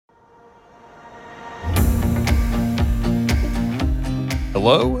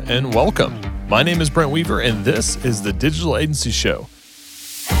Hello and welcome. My name is Brent Weaver, and this is the Digital Agency Show,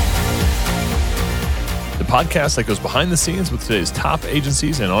 the podcast that goes behind the scenes with today's top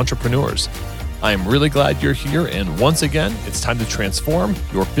agencies and entrepreneurs. I am really glad you're here, and once again, it's time to transform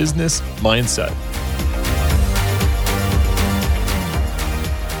your business mindset.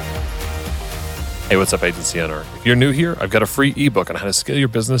 Hey, what's up, agency owner? If you're new here, I've got a free ebook on how to scale your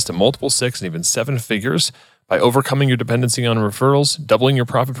business to multiple 6 and even 7 figures by overcoming your dependency on referrals, doubling your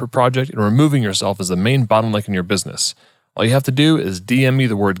profit per project, and removing yourself as the main bottleneck in your business. All you have to do is DM me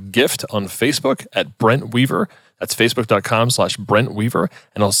the word gift on Facebook at Brent Weaver. That's facebook.com/Brent Weaver,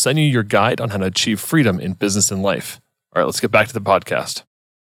 and I'll send you your guide on how to achieve freedom in business and life. All right, let's get back to the podcast.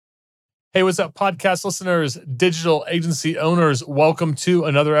 Hey, what's up, podcast listeners, digital agency owners? Welcome to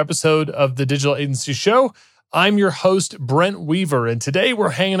another episode of the Digital Agency Show. I'm your host, Brent Weaver, and today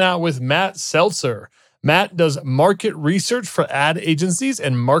we're hanging out with Matt Seltzer. Matt does market research for ad agencies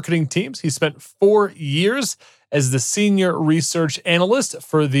and marketing teams. He spent 4 years as the Senior Research Analyst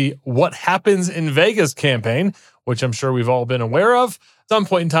for the What Happens in Vegas campaign, which I'm sure we've all been aware of at some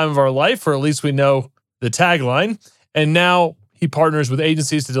point in time of our life, or at least we know the tagline. And now he partners with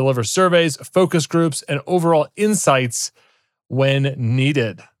agencies to deliver surveys, focus groups, and overall insights when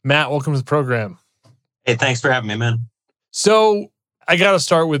needed. Matt, welcome to the program. Hey, thanks for having me, man. So I got to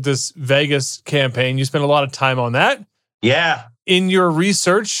start with this Vegas campaign. You spent a lot of time on that. Yeah. In your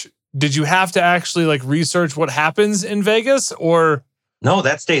research, did you have to actually research what happens in Vegas, or? No,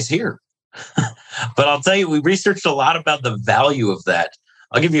 that stays here. But I'll tell you, we researched a lot about the value of that.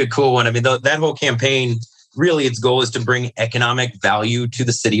 I'll give you a cool one. I mean, that whole campaign, really its goal is to bring economic value to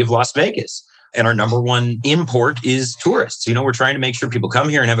the city of Las Vegas. And our number one import is tourists. We're trying to make sure people come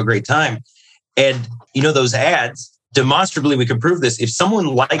here and have a great time. And, those ads, demonstrably, we can prove this. If someone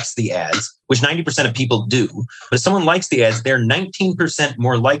likes the ads, which 90% of people do, but if someone likes the ads, they're 19%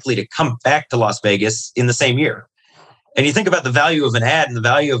 more likely to come back to Las Vegas in the same year. And you think about the value of an ad and the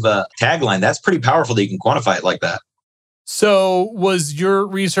value of a tagline, that's pretty powerful that you can quantify it like that. So was your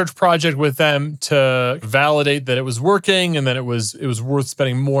research project with them to validate that it was working and that it was worth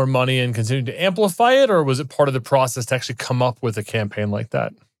spending more money and continuing to amplify it, or was it part of the process to actually come up with a campaign like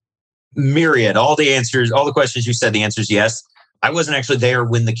that? Myriad. All the questions you said, the answer is yes. I wasn't actually there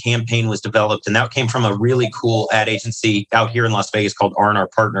when the campaign was developed, and that came from a really cool ad agency out here in Las Vegas called R&R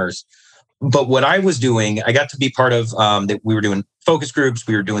Partners. But what I was doing, I got to be part of, that we were doing focus groups,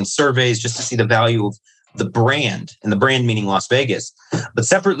 we were doing surveys just to see the value of the brand, and the brand meaning Las Vegas. But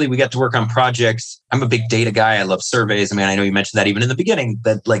separately, we got to work on projects. I'm a big data guy. I love surveys. I mean, I know you mentioned that even in the beginning,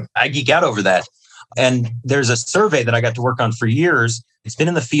 that I geek out over that. And there's a survey that I got to work on for years. It's been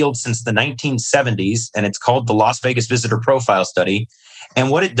in the field since the 1970s, and it's called the Las Vegas Visitor Profile Study. And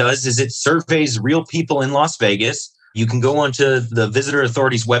what it does is it surveys real people in Las Vegas. You can go onto the Visitor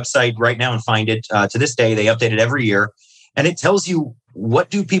Authority's website right now and find it. To this day, they update it every year. And it tells you, what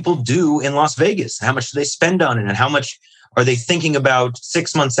do people do in Las Vegas? How much do they spend on it? And how much are they thinking about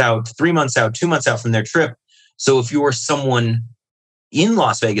 6 months out, 3 months out, 2 months out from their trip? So if you're someone in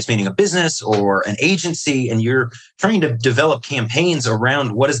Las Vegas, meaning a business or an agency, and you're trying to develop campaigns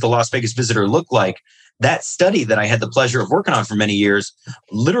around what does the Las Vegas visitor look like, that study that I had the pleasure of working on for many years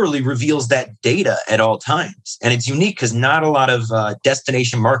literally reveals that data at all times. And it's unique because not a lot of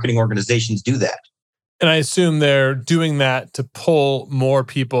destination marketing organizations do that. And I assume they're doing that to pull more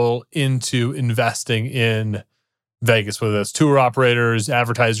people into investing in Vegas, whether that's tour operators,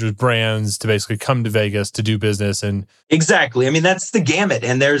 advertisers, brands, to basically come to Vegas to do business. And exactly. I mean, that's the gamut.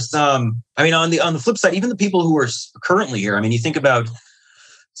 And there's, on the flip side, even the people who are currently here, you think about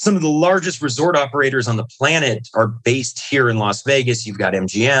some of the largest resort operators on the planet are based here in Las Vegas. You've got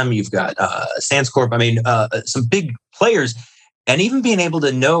MGM, you've got Sands Corp. Some big players. And even being able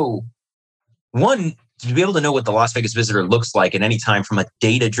to know, one, to be able to know what the Las Vegas visitor looks like at any time from a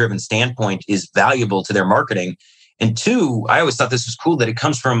data-driven standpoint is valuable to their marketing. And two, I always thought this was cool that it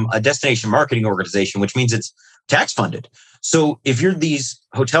comes from a destination marketing organization, which means it's tax funded. So if you're these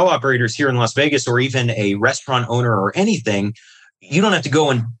hotel operators here in Las Vegas, or even a restaurant owner or anything, you don't have to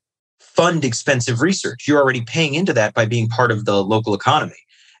go and fund expensive research. You're already paying into that by being part of the local economy.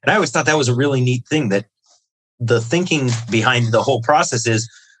 And I always thought that was a really neat thing, that the thinking behind the whole process is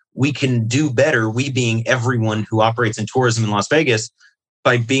we can do better, we being everyone who operates in tourism in Las Vegas,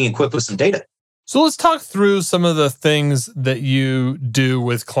 by being equipped with some data. so let's talk through some of the things that you do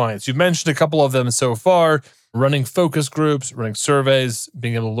with clients. You've mentioned a couple of them so far: running focus groups, running surveys,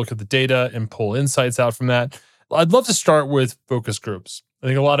 being able to look at the data and pull insights out from that. I'd love to start with focus groups. I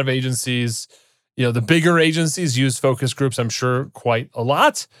think a lot of agencies, the bigger agencies use focus groups, I'm sure, quite a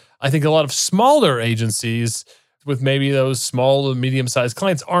lot. I think a lot of smaller agencies with maybe those small to medium-sized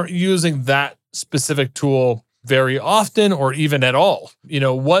clients aren't using that specific tool very often or even at all.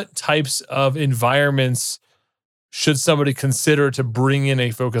 What types of environments should somebody consider to bring in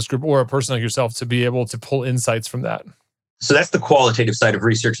a focus group or a person like yourself to be able to pull insights from that? So that's the qualitative side of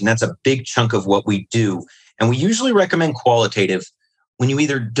research, and that's a big chunk of what we do. And we usually recommend qualitative when you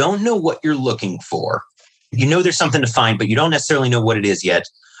either don't know what you're looking for, you know there's something to find, but you don't necessarily know what it is yet,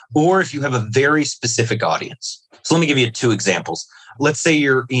 or if you have a very specific audience. So let me give you 2 examples. Let's say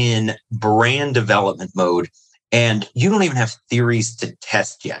you're in brand development mode and you don't even have theories to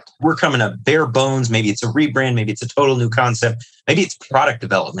test yet. We're coming up bare bones. Maybe it's a rebrand. Maybe it's a total new concept. Maybe it's product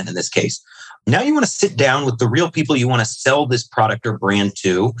development in this case. Now you want to sit down with the real people you want to sell this product or brand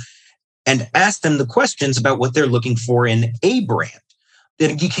to and ask them the questions about what they're looking for in a brand.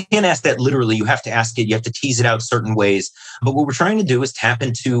 You can't ask that literally. You have to ask it. You have to tease it out certain ways. But what we're trying to do is tap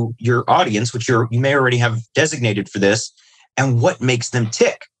into your audience, which you may already have designated for this, and what makes them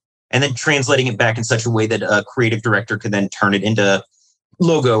tick. And then translating it back in such a way that a creative director could then turn it into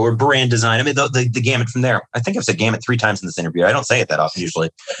logo or brand design. I mean, the gamut from there. I think I've said gamut 3 times in this interview. I don't say it that often usually.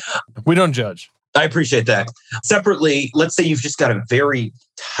 We don't judge. I appreciate that. Separately, let's say you've just got a very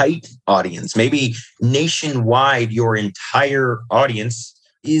tight audience. Maybe nationwide, your entire audience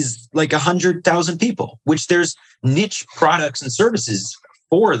is like 100,000 people, which there's niche products and services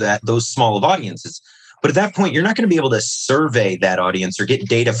for those small of audiences. But at that point, you're not going to be able to survey that audience or get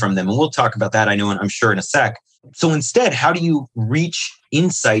data from them. And we'll talk about that, I know, I'm sure, in a sec. So instead, how do you reach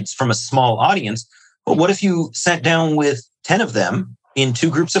insights from a small audience? Well, what if you sat down with 10 of them in 2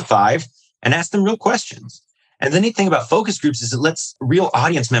 groups of 5 and ask them real questions? And the neat thing about focus groups is it lets real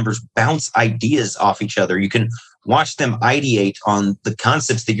audience members bounce ideas off each other. You can watch them ideate on the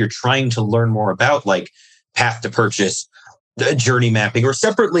concepts that you're trying to learn more about, like path to purchase, journey mapping, or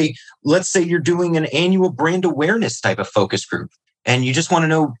separately, let's say you're doing an annual brand awareness type of focus group. And you just want to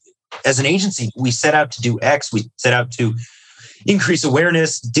know, as an agency, we set out to do X, we set out to increase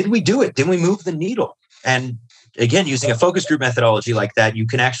awareness. Did we do it? Did we move the needle? And again, using a focus group methodology like that, you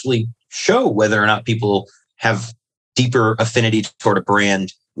can actually show whether or not people have deeper affinity toward a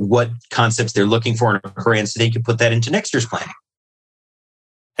brand, what concepts they're looking for in a brand, so they can put that into next year's planning.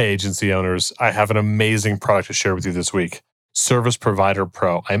 Hey, agency owners, I have an amazing product to share with you this week. Service Provider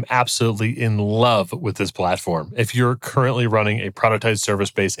Pro. I'm absolutely in love with this platform. If you're currently running a productized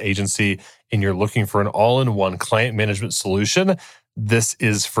service-based agency and you're looking for an all-in-one client management solution, this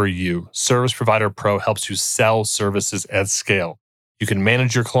is for you. Service Provider Pro helps you sell services at scale. You can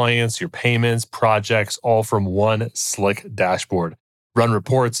manage your clients, your payments, projects, all from one slick dashboard. Run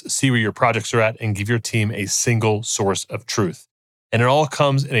reports, see where your projects are at, and give your team a single source of truth. And it all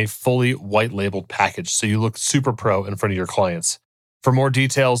comes in a fully white-labeled package, so you look super pro in front of your clients. For more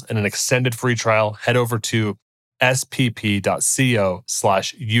details and an extended free trial, head over to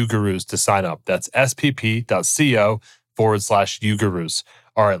spp.co/ugurus to sign up. That's spp.co/ugurus.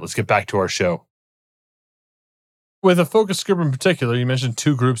 All right, let's get back to our show. With a focus group in particular, you mentioned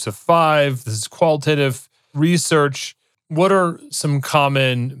 2 groups of 5. This is qualitative research. What are some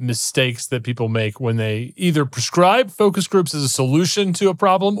common mistakes that people make when they either prescribe focus groups as a solution to a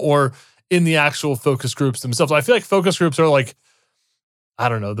problem or in the actual focus groups themselves? I feel like focus groups are like, I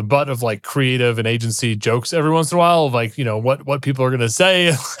don't know, the butt of like creative and agency jokes every once in a while of like, what people are going to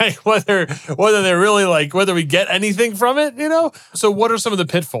say, like whether they're really like, whether we get anything from it, So what are some of the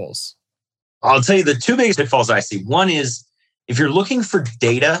pitfalls? I'll tell you the 2 biggest pitfalls I see. One is if you're looking for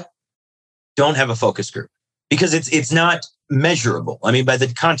data, don't have a focus group because it's not measurable. I mean, by the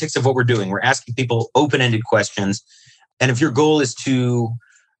context of what we're doing, we're asking people open-ended questions. And if your goal is to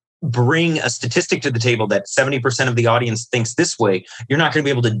bring a statistic to the table that 70% of the audience thinks this way, you're not going to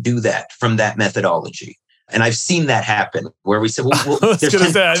be able to do that from that methodology. And I've seen that happen where we said, well, I was going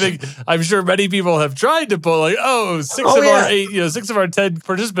to say, I'm sure many people have tried to pull like, six of our 10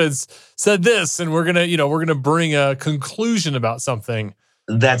 participants said this, and we're going to bring a conclusion about something.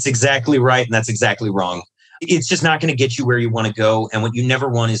 That's exactly right. And that's exactly wrong. It's just not going to get you where you want to go. And what you never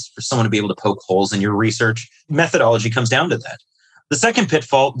want is for someone to be able to poke holes in your research. Methodology comes down to that. The second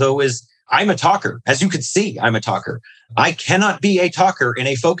pitfall, though, is I'm a talker. As you could see, I'm a talker. I cannot be a talker in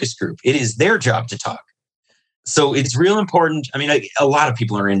a focus group. It is their job to talk. So it's real important. I mean, a lot of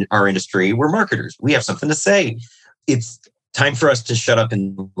people are in our industry. We're marketers. We have something to say. It's time for us to shut up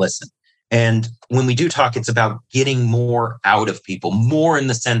and listen. And when we do talk, it's about getting more out of people, more in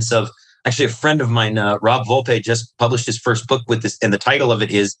the sense of, actually, a friend of mine, Rob Volpe, just published his first book with this, and the title of it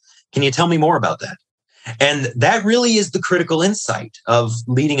is, Can You Tell Me More About That? And that really is the critical insight of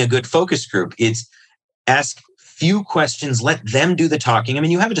leading a good focus group. It's ask few questions, let them do the talking. I mean,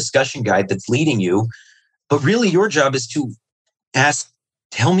 you have a discussion guide that's leading you. But really your job is to ask,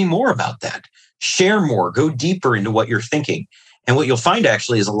 tell me more about that. Share more, go deeper into what you're thinking. And what you'll find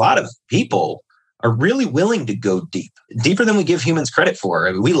actually is a lot of people are really willing to go deep, deeper than we give humans credit for.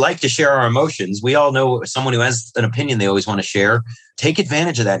 I mean, we like to share our emotions. We all know someone who has an opinion they always want to share. Take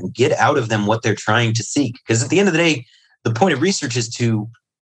advantage of that and get out of them what they're trying to seek. Because at the end of the day, the point of research is to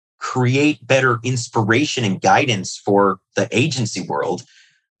create better inspiration and guidance for the agency world.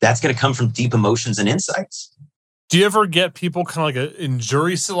 That's going to come from deep emotions and insights. Do you ever get people kind of like in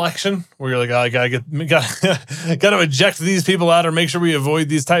jury selection where you're like, oh, I gotta to eject these people out or make sure we avoid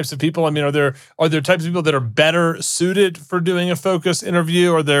these types of people? I mean, are there types of people that are better suited for doing a focus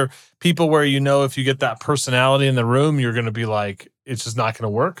interview? Are there people where if you get that personality in the room, you're going to be like, it's just not going to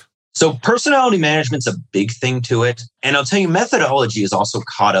work? So personality management's a big thing to it. And I'll tell you, methodology is also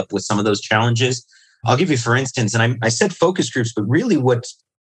caught up with some of those challenges. I'll give you, for instance, and I said focus groups, but really what's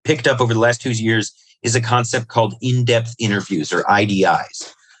picked up over the last 2 years is a concept called in-depth interviews or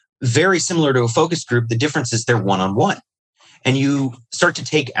IDIs. Very similar to a focus group. The difference is they're one-on-one. And you start to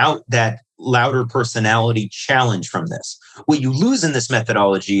take out that louder personality challenge from this. What you lose in this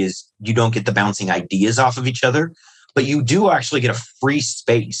methodology is you don't get the bouncing ideas off of each other, but you do actually get a free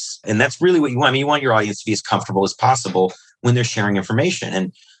space. And that's really what you want. I mean, you want your audience to be as comfortable as possible when they're sharing information.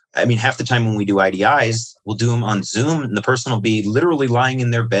 And I mean, half the time when we do IDIs, we'll do them on Zoom and the person will be literally lying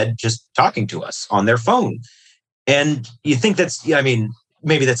in their bed just talking to us on their phone. And you think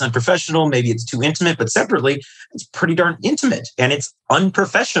maybe that's unprofessional, maybe it's too intimate, but separately, it's pretty darn intimate and it's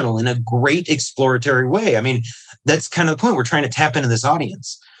unprofessional in a great exploratory way. I mean, that's kind of the point. We're trying to tap into this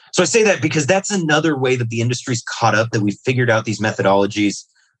audience. So I say that because that's another way that the industry's caught up, that we've figured out these methodologies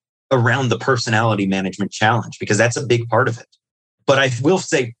around the personality management challenge, because that's a big part of it. But I will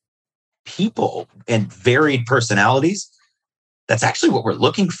say, people and varied personalities, that's actually what we're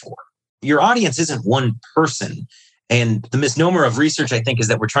looking for. Your audience isn't one person. And the misnomer of research, I think, is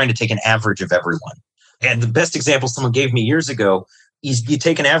that we're trying to take an average of everyone. And the best example someone gave me years ago is you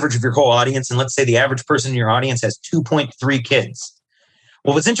take an average of your whole audience, and let's say the average person in your audience has 2.3 kids.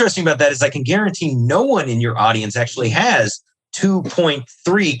 Well, what's interesting about that is I can guarantee no one in your audience actually has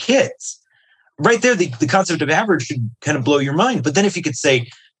 2.3 kids. Right there, the concept of average should kind of blow your mind. But then if you could say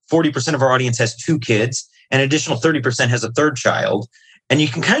 40% of our audience has 2 kids, and an additional 30% has a third child, and you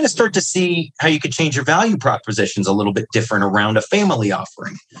can kind of start to see how you could change your value propositions a little bit different around a family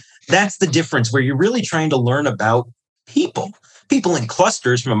offering. That's the difference, where you're really trying to learn about people in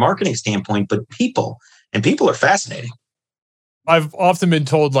clusters from a marketing standpoint, but people are fascinating. I've often been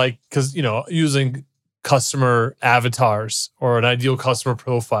told, because, using customer avatars or an ideal customer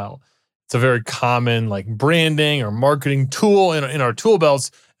profile, it's a very common branding or marketing tool in our tool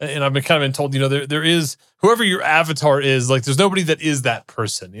belts. And I've been told, there is, whoever your avatar is, there's nobody that is that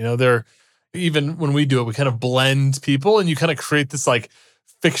person. Even when we do it, we kind of blend people and you kind of create this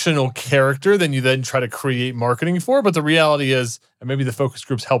fictional character, then you try to create marketing for. But the reality is, and maybe the focus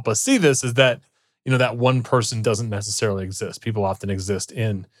groups help us see this, is that, that one person doesn't necessarily exist. People often exist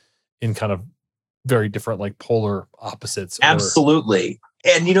in kind of very different, polar opposites. Absolutely.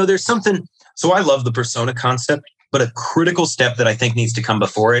 And, there's something, so I love the persona concept, but a critical step that I think needs to come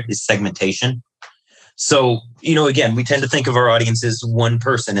before it is segmentation. So, again, we tend to think of our audience as one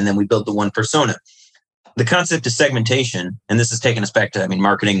person, and then we build the one persona. The concept of segmentation, and this is taking us back to,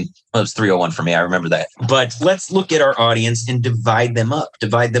 marketing was 301 for me. I remember that. But let's look at our audience and divide them up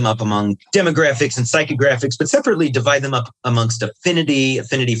among demographics and psychographics, but separately divide them up amongst affinity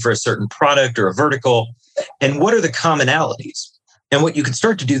for a certain product or a vertical. And what are the commonalities? And what you can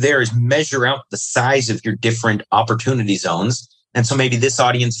start to do there is measure out the size of your different opportunity zones. And so maybe this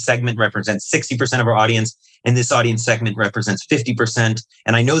audience segment represents 60% of our audience, and this audience segment represents 50%.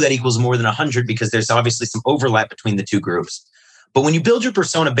 And I know that equals more than 100 because there's obviously some overlap between the two groups. But when you build your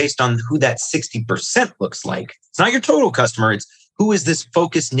persona based on who that 60% looks like, it's not your total customer, it's who is this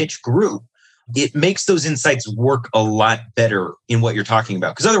focused niche group. It makes those insights work a lot better in what you're talking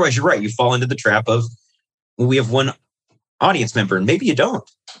about. Because otherwise, you're right, you fall into the trap of, well, we have one audience member, and maybe you don't.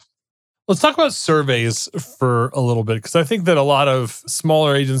 Let's talk about surveys for a little bit, because I think that a lot of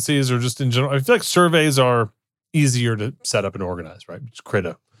smaller agencies, or just in general, I feel like surveys are easier to set up and organize, right? Just create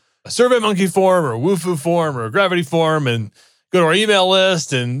a SurveyMonkey form or a Wufoo form or a Gravity form and go to our email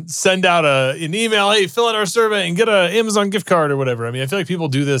list and send out an email, hey, fill out our survey and get an Amazon gift card or whatever. I feel like people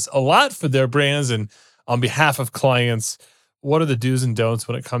do this a lot for their brands and on behalf of clients. What are the do's and don'ts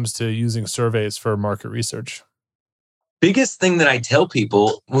when it comes to using surveys for market research? Biggest thing that I tell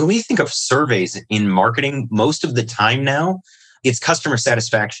people, when we think of surveys in marketing, most of the time now, it's customer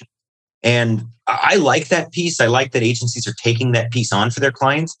satisfaction. And I like that piece. I like that agencies are taking that piece on for their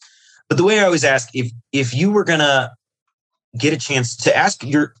clients. But the way I always ask, if you were going to get a chance to ask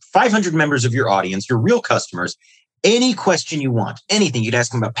your 500 members of your audience, your real customers, any question you want, anything, you'd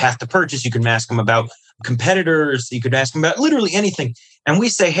ask them about path to purchase, you could ask them about competitors, you could ask them about literally anything. And we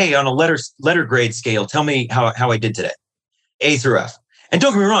say, hey, on a letter grade scale, tell me how I did today, A through F. And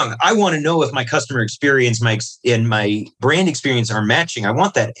don't get me wrong, I want to know if my customer experience and my brand experience are matching. I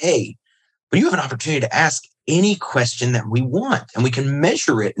want that A. But you have an opportunity to ask any question that we want, and we can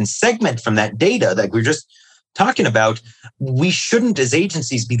measure it and segment from that data that we're just talking about. We shouldn't, as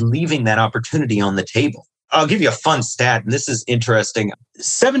agencies, be leaving that opportunity on the table. I'll give you a fun stat, and this is interesting.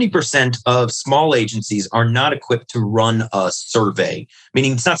 70% of small agencies are not equipped to run a survey,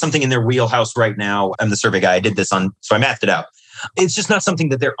 meaning it's not something in their wheelhouse right now. I'm the survey guy. I did this so I mathed it out. It's just not something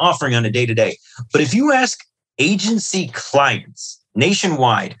that they're offering on a day-to-day. But if you ask agency clients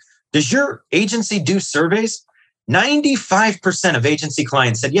nationwide, does your agency do surveys? 95% of agency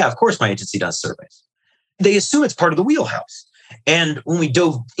clients said, yeah, of course my agency does surveys. They assume it's part of the wheelhouse. And when we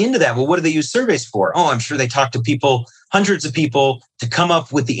dove into that, well, what do they use surveys for? Oh, I'm sure they talk to people, hundreds of people, to come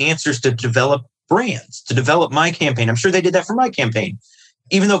up with the answers to develop brands, to develop my campaign. I'm sure they did that for my campaign.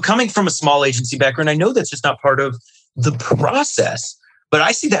 Even though coming from a small agency background, I know that's just not part of the process. But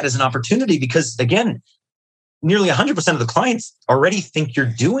I see that as an opportunity because, again, nearly 100% of the clients already think you're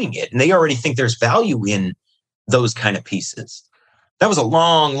doing it, and they already think there's value in those kind of pieces. That was a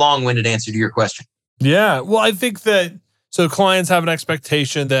long, long-winded answer to your question. Yeah. Well, I think that so clients have an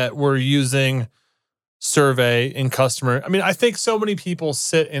expectation that we're using survey in customer. I mean, I think so many people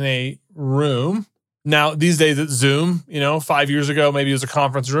sit in a room. Now, these days it's Zoom, 5 years ago, maybe it was a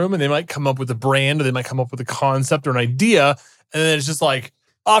conference room, and they might come up with a brand, or they might come up with a concept or an idea. And then it's just like,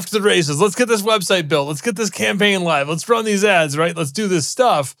 off to the races. Let's get this website built. Let's get this campaign live. Let's run these ads, right? Let's do this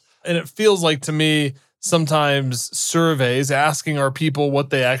stuff. And it feels like to me, sometimes surveys asking our people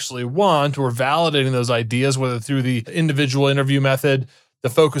what they actually want or validating those ideas, whether through the individual interview method, the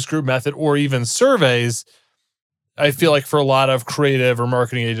focus group method, or even surveys. I feel like for a lot of creative or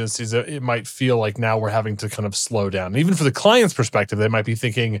marketing agencies, it might feel like now we're having to kind of slow down. And even for the client's perspective, they might be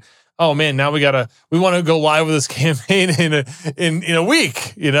thinking, oh man, now we want to go live with this campaign in a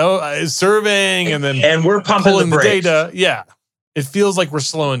week, surveying and we're pumping pulling the brakes. Data. Yeah. It feels like we're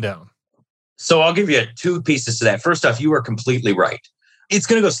slowing down. So I'll give you two pieces to that. First off, you are completely right. It's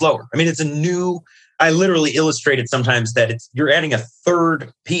going to go slower. I mean, I literally illustrated sometimes that you're adding a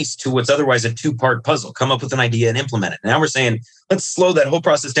third piece to what's otherwise a two-part puzzle. Come up with an idea and implement it. Now we're saying, let's slow that whole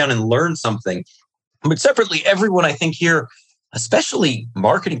process down and learn something. But separately, everyone I think here, especially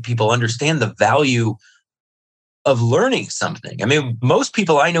marketing people, understand the value of learning something. I mean, most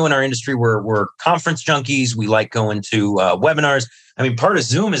people I know in our industry we're conference junkies. We like going to webinars. I mean, part of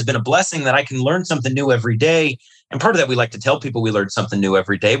Zoom has been a blessing that I can learn something new every day. And part of that, we like to tell people we learn something new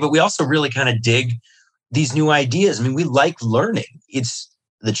every day, but we also really kind of dig these new ideas. I mean, we like learning. It's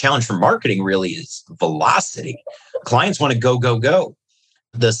the challenge for marketing really is velocity. Clients want to go, go, go.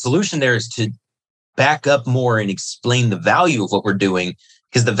 The solution there is to back up more and explain the value of what we're doing,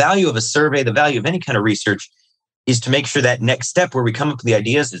 because the value of a survey, the value of any kind of research is to make sure that next step where we come up with the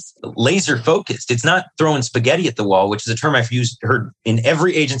ideas is laser focused. It's not throwing spaghetti at the wall, which is a term I've heard in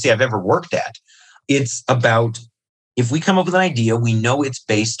every agency I've ever worked at. It's about, if we come up with an idea, we know it's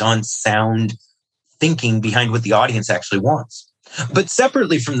based on sound thinking behind what the audience actually wants. But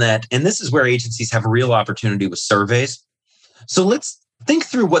separately from that, and this is where agencies have a real opportunity with surveys. So let's think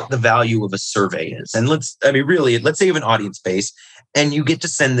through what the value of a survey is. And let's say you have an audience base and you get to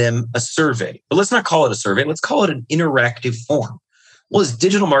send them a survey. But let's not call it a survey. Let's call it an interactive form. Well, as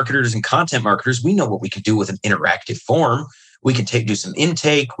digital marketers and content marketers, we know what we could do with an interactive form. We could do some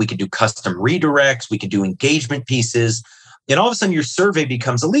intake. We could do custom redirects. We could do engagement pieces. And all of a sudden, your survey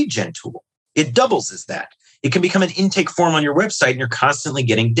becomes a lead gen tool. It doubles as that. It can become an intake form on your website, and you're constantly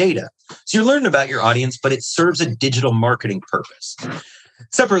getting data. So you're learning about your audience, but it serves a digital marketing purpose.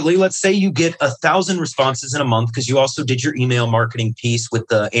 Separately, let's say you get 1,000 responses in a month because you also did your email marketing piece with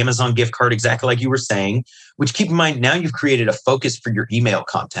the Amazon gift card, exactly like you were saying, which, keep in mind, now you've created a focus for your email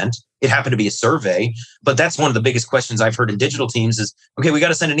content. It happened to be a survey, but that's one of the biggest questions I've heard in digital teams is, okay, we got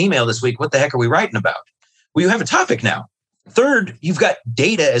to send an email this week. What the heck are we writing about? Well, you have a topic now. Third, you've got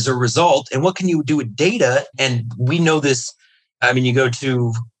data as a result. And what can you do with data? And we know this. I mean, you go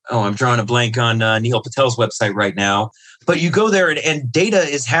to, I'm drawing a blank on Neil Patel's website right now. But you go there and data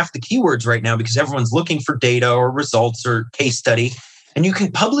is half the keywords right now because everyone's looking for data or results or case study. And you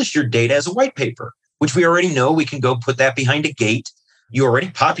can publish your data as a white paper, which we already know. We can go put that behind a gate. You already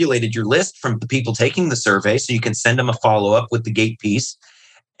populated your list from the people taking the survey, so you can send them a follow-up with the gate piece.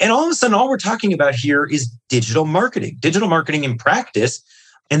 And all of a sudden, all we're talking about here is digital marketing in practice.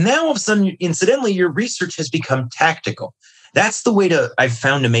 And now all of a sudden, incidentally, your research has become tactical. That's the way I've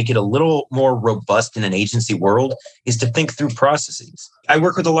found to make it a little more robust in an agency world, is to think through processes. I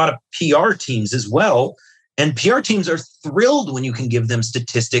work with a lot of PR teams as well. And PR teams are thrilled when you can give them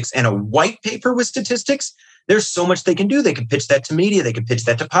statistics and a white paper with statistics. There's so much they can do. They could pitch that to media. They could pitch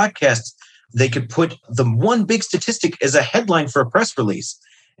that to podcasts. They could put the one big statistic as a headline for a press release.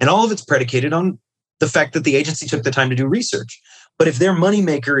 And all of it's predicated on the fact that the agency took the time to do research. But if their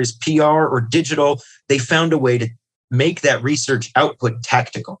moneymaker is PR or digital, they found a way to make that research output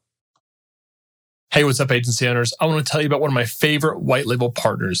tactical. Hey, what's up, agency owners? I want to tell you about one of my favorite white label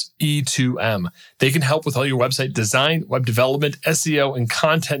partners, E2M. They can help with all your website design, web development, SEO, and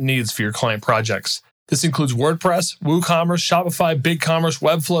content needs for your client projects. This includes WordPress, WooCommerce, Shopify, BigCommerce,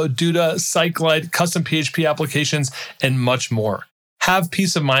 Webflow, Duda, SiteGlide, custom PHP applications, and much more. Have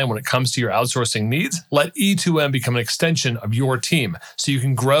peace of mind when it comes to your outsourcing needs. Let E2M become an extension of your team so you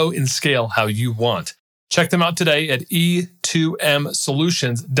can grow and scale how you want. Check them out today at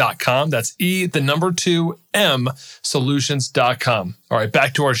e2msolutions.com. That's E2M solutions.com. All right,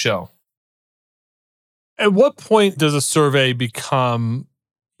 back to our show. At what point does a survey become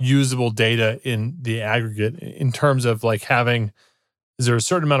usable data in the aggregate in terms of like having, is there a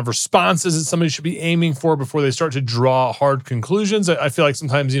certain amount of responses that somebody should be aiming for before they start to draw hard conclusions? I feel like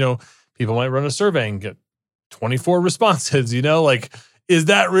sometimes, people might run a survey and get 24 responses, like, is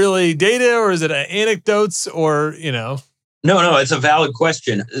that really data or is it anecdotes or, No, it's a valid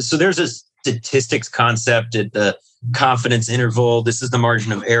question. So there's a statistics concept at the confidence interval. This is the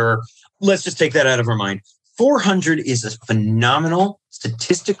margin of error. Let's just take that out of our mind. 400 is a phenomenal,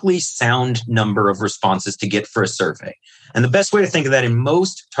 statistically sound number of responses to get for a survey. And the best way to think of that in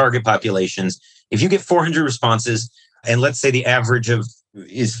most target populations, if you get 400 responses, and let's say the average is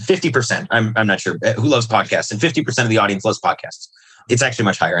 50%, I'm not sure who loves podcasts, and 50% of the audience loves podcasts. It's actually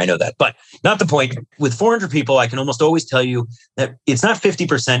much higher. I know that, but not the point. With 400 people, I can almost always tell you that it's not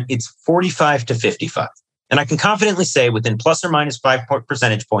 50%, it's 45 to 55. And I can confidently say within plus or minus 5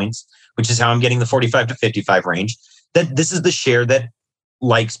 percentage points, which is how I'm getting the 45 to 55 range, that this is the share that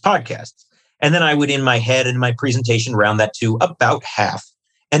likes podcasts. And then I would, in my head and my presentation, round that to about half.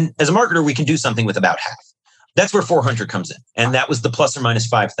 And as a marketer, we can do something with about half. That's where 400 comes in. And that was the plus or minus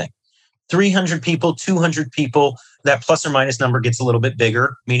 5 thing. 300 people, 200 people, that plus or minus number gets a little bit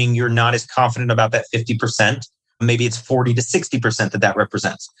bigger, meaning you're not as confident about that 50%. Maybe it's 40 to 60% that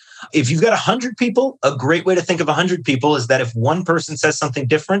represents. If you've got 100 people, a great way to think of 100 people is that if one person says something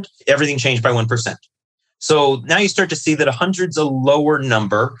different, everything changed by 1%. So now you start to see that 100's a lower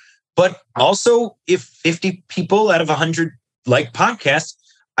number, but also if 50 people out of 100 like podcasts,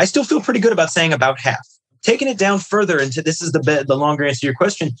 I still feel pretty good about saying about half. Taking it down further into, this is the longer answer to your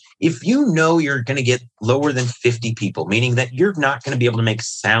question. If you know you're going to get lower than 50 people, meaning that you're not going to be able to make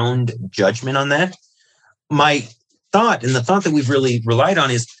sound judgment on that, my thought, and the thought that we've really relied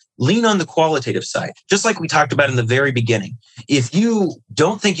on, is lean on the qualitative side. Just like we talked about in the very beginning. If you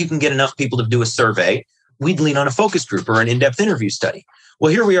don't think you can get enough people to do a survey, we'd lean on a focus group or an in-depth interview study.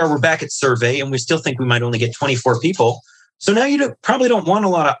 Well, here we are, we're back at survey, and we still think we might only get 24 people. So now you probably don't want a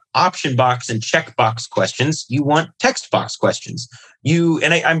lot of option box and checkbox questions. You want text box questions.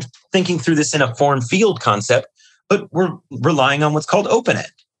 I'm thinking through this in a form field concept, but we're relying on what's called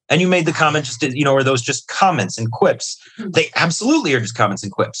open-end. And you made the comment, are those just comments and quips? They absolutely are just comments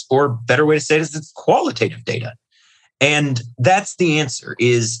and quips. Or better way to say it is it's qualitative data. And that's the answer,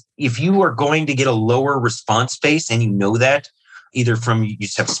 is if you are going to get a lower response base and you know that, either from you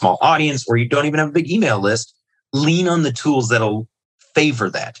just have a small audience or you don't even have a big email list, lean on the tools that'll favor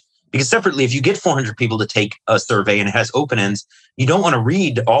that. Because separately, if you get 400 people to take a survey and it has open ends, you don't want to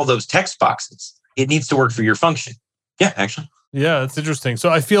read all those text boxes. It needs to work for your function. Yeah, actually. Yeah, that's interesting. So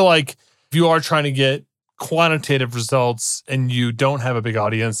I feel like if you are trying to get quantitative results and you don't have a big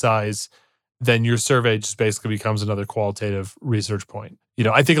audience size, then your survey just basically becomes another qualitative research point.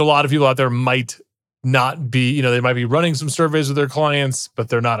 I think a lot of people out there might not be, they might be running some surveys with their clients, but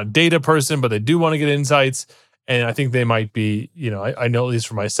they're not a data person, but they do want to get insights. And I think they might be, I know at least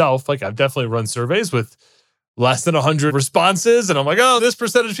for myself, like I've definitely run surveys with less than 100 responses. And I'm like, oh, this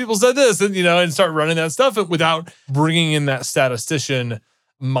percentage of people said this, and, and start running that stuff without bringing in that statistician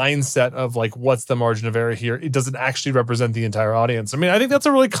mindset of like, what's the margin of error here? It doesn't actually represent the entire audience. I mean, I think that's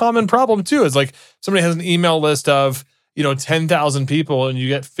a really common problem too. It's like somebody has an email list of, 10,000 people and you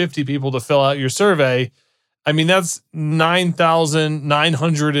get 50 people to fill out your survey. I mean, that's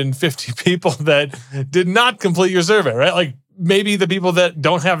 9,950 people that did not complete your survey, right? Like maybe the people that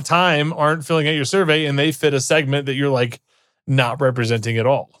don't have time aren't filling out your survey and they fit a segment that you're like not representing at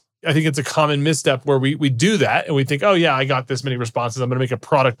all. I think it's a common misstep where we do that and we think, oh yeah, I got this many responses. I'm going to make a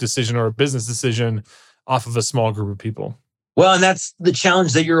product decision or a business decision off of a small group of people. Well, and that's the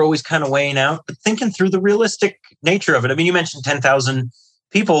challenge that you're always kind of weighing out, but thinking through the realistic nature of it. I mean, you mentioned 10,000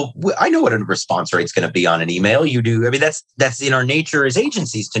 people. I know what a response rate's going to be on an email. You do. I mean, that's in our nature as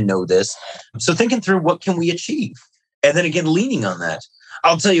agencies to know this. So thinking through what can we achieve? And then again, leaning on that.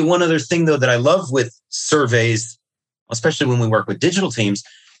 I'll tell you one other thing, though, that I love with surveys, especially when we work with digital teams,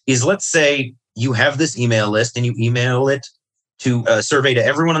 is let's say you have this email list and you email it to a survey to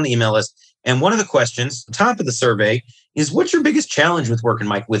everyone on the email list. And one of the questions, the top of the survey, is what's your biggest challenge with working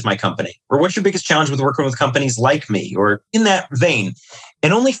with my company? Or what's your biggest challenge with working with companies like me? Or in that vein.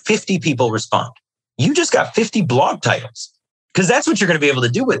 And only 50 people respond. You just got 50 blog titles. Because that's what you're going to be able to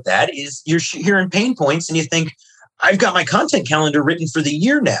do with that is you're hearing pain points and you think, I've got my content calendar written for the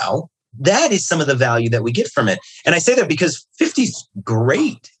year now. That is some of the value that we get from it. And I say that because 50 is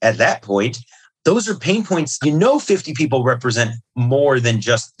great at that point. Those are pain points. 50 people represent more than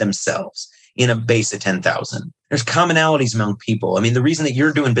just themselves in a base of 10,000. There's commonalities among people. I mean, the reason that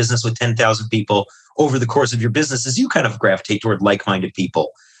you're doing business with 10,000 people over the course of your business is you kind of gravitate toward like-minded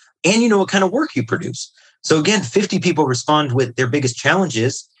people. And you know what kind of work you produce. So again, 50 people respond with their biggest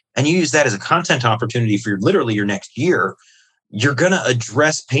challenges, and you use that as a content opportunity for literally your next year. You're going to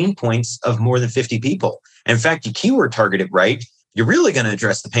address pain points of more than 50 people. In fact, you keyword target it right, you're really going to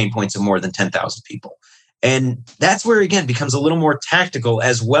address the pain points of more than 10,000 people. And that's where, again, becomes a little more tactical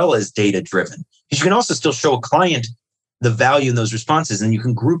as well as data-driven. Because you can also still show a client the value in those responses, and you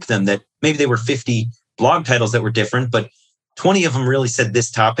can group them that maybe they were 50 blog titles that were different, but 20 of them really said this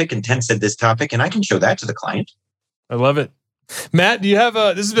topic and 10 said this topic, and I can show that to the client. I love it. Matt, do you have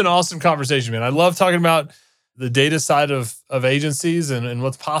this has been an awesome conversation, man. I love talking about the data side of agencies and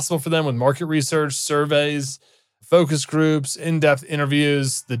what's possible for them with market research, surveys, focus groups, in-depth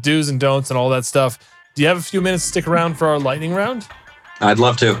interviews, the do's and don'ts and all that stuff. Do you have a few minutes to stick around for our lightning round? I'd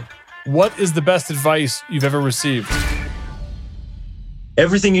love to. What is the best advice you've ever received?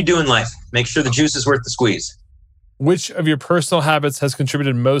 Everything you do in life, make sure the juice is worth the squeeze. Which of your personal habits has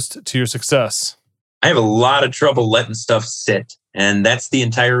contributed most to your success? I have a lot of trouble letting stuff sit, and that's the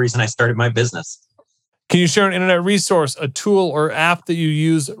entire reason I started my business. Can you share an internet resource, a tool or app that you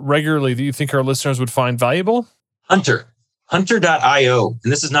use regularly that you think our listeners would find valuable? Hunter.io.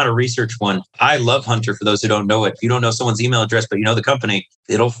 And this is not a research one. I love Hunter for those who don't know it. If you don't know someone's email address, but you know the company,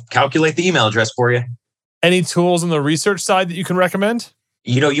 it'll calculate the email address for you. Any tools on the research side that you can recommend?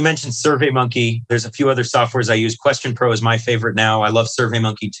 You mentioned SurveyMonkey. There's a few other softwares I use. Question Pro is my favorite now. I love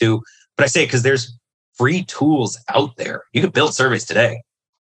SurveyMonkey too. But I say it because there's free tools out there. You can build surveys today.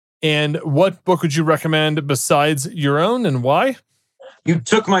 And what book would you recommend besides your own, and why? You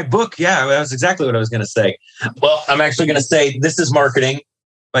took my book. Yeah, that was exactly what I was going to say. Well, I'm actually going to say This is Marketing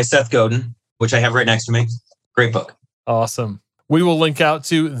by Seth Godin, which I have right next to me. Great book. Awesome. We will link out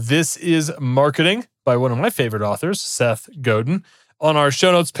to This is Marketing by one of my favorite authors, Seth Godin, on our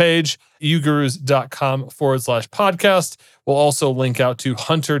show notes page, ugurus.com/podcast. We'll also link out to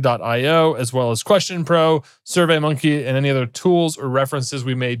hunter.io as well as Question Pro, SurveyMonkey, and any other tools or references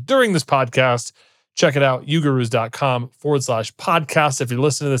we made during this podcast. Check it out, ugurus.com/podcast. If you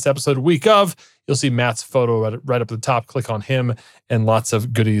listen to this episode week of, you'll see Matt's photo right up at the top. Click on him and lots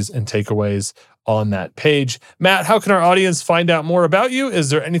of goodies and takeaways on that page. Matt, how can our audience find out more about you? Is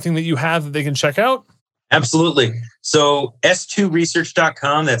there anything that you have that they can check out? Absolutely. So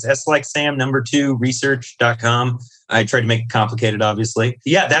s2research.com, that's S like Sam, 2 research.com. I tried to make it complicated, obviously.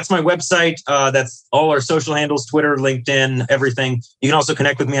 Yeah, that's my website. That's all our social handles, Twitter, LinkedIn, everything. You can also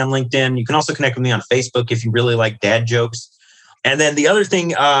connect with me on LinkedIn. You can also connect with me on Facebook if you really like dad jokes. And then the other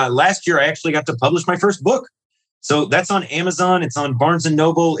thing, last year, I actually got to publish my first book. So that's on Amazon. It's on Barnes &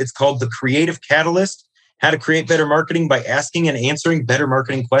 Noble. It's called The Creative Catalyst, How to Create Better Marketing by Asking and Answering Better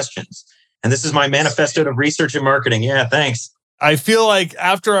Marketing Questions. And this is my manifesto of research and marketing. Yeah, thanks. I feel like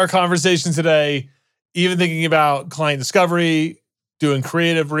after our conversation today, even thinking about client discovery, doing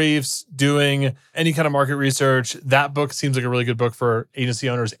creative briefs, doing any kind of market research, that book seems like a really good book for agency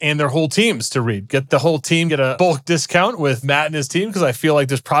owners and their whole teams to read. Get the whole team, get a bulk discount with Matt and his team, because I feel like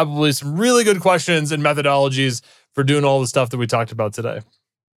there's probably some really good questions and methodologies for doing all the stuff that we talked about today.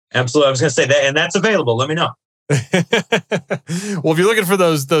 Absolutely. I was going to say that, and that's available. Let me know. Well, if you're looking for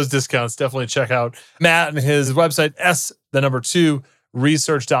those discounts, definitely check out Matt and his website, S2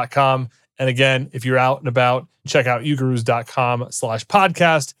 research.com. And again, if you're out and about, check out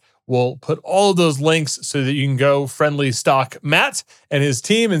ugurus.com/podcast. We'll put all of those links so that you can go friendly stock Matt and his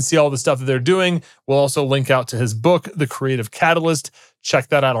team and see all the stuff that they're doing. We'll also link out to his book, The Creative Catalyst. Check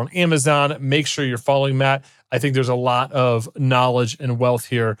that out on Amazon. Make sure you're following Matt. I think there's a lot of knowledge and wealth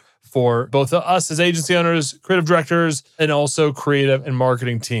here for both us as agency owners, creative directors, and also creative and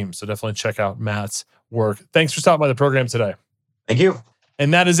marketing teams. So definitely check out Matt's work. Thanks for stopping by the program today. Thank you.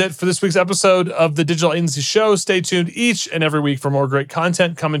 And that is it for this week's episode of the Digital Agency Show. Stay tuned each and every week for more great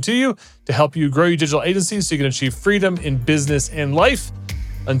content coming to you to help you grow your digital agency so you can achieve freedom in business and life.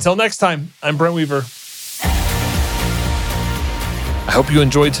 Until next time, I'm Brent Weaver. I hope you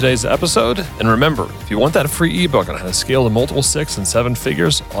enjoyed today's episode. And remember, if you want that free ebook on how to scale to multiple 6 and 7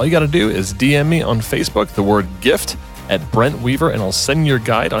 figures, all you got to do is DM me on Facebook, the word gift at Brent Weaver, and I'll send you your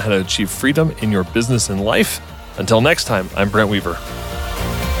guide on how to achieve freedom in your business and life. Until next time, I'm Brent Weaver.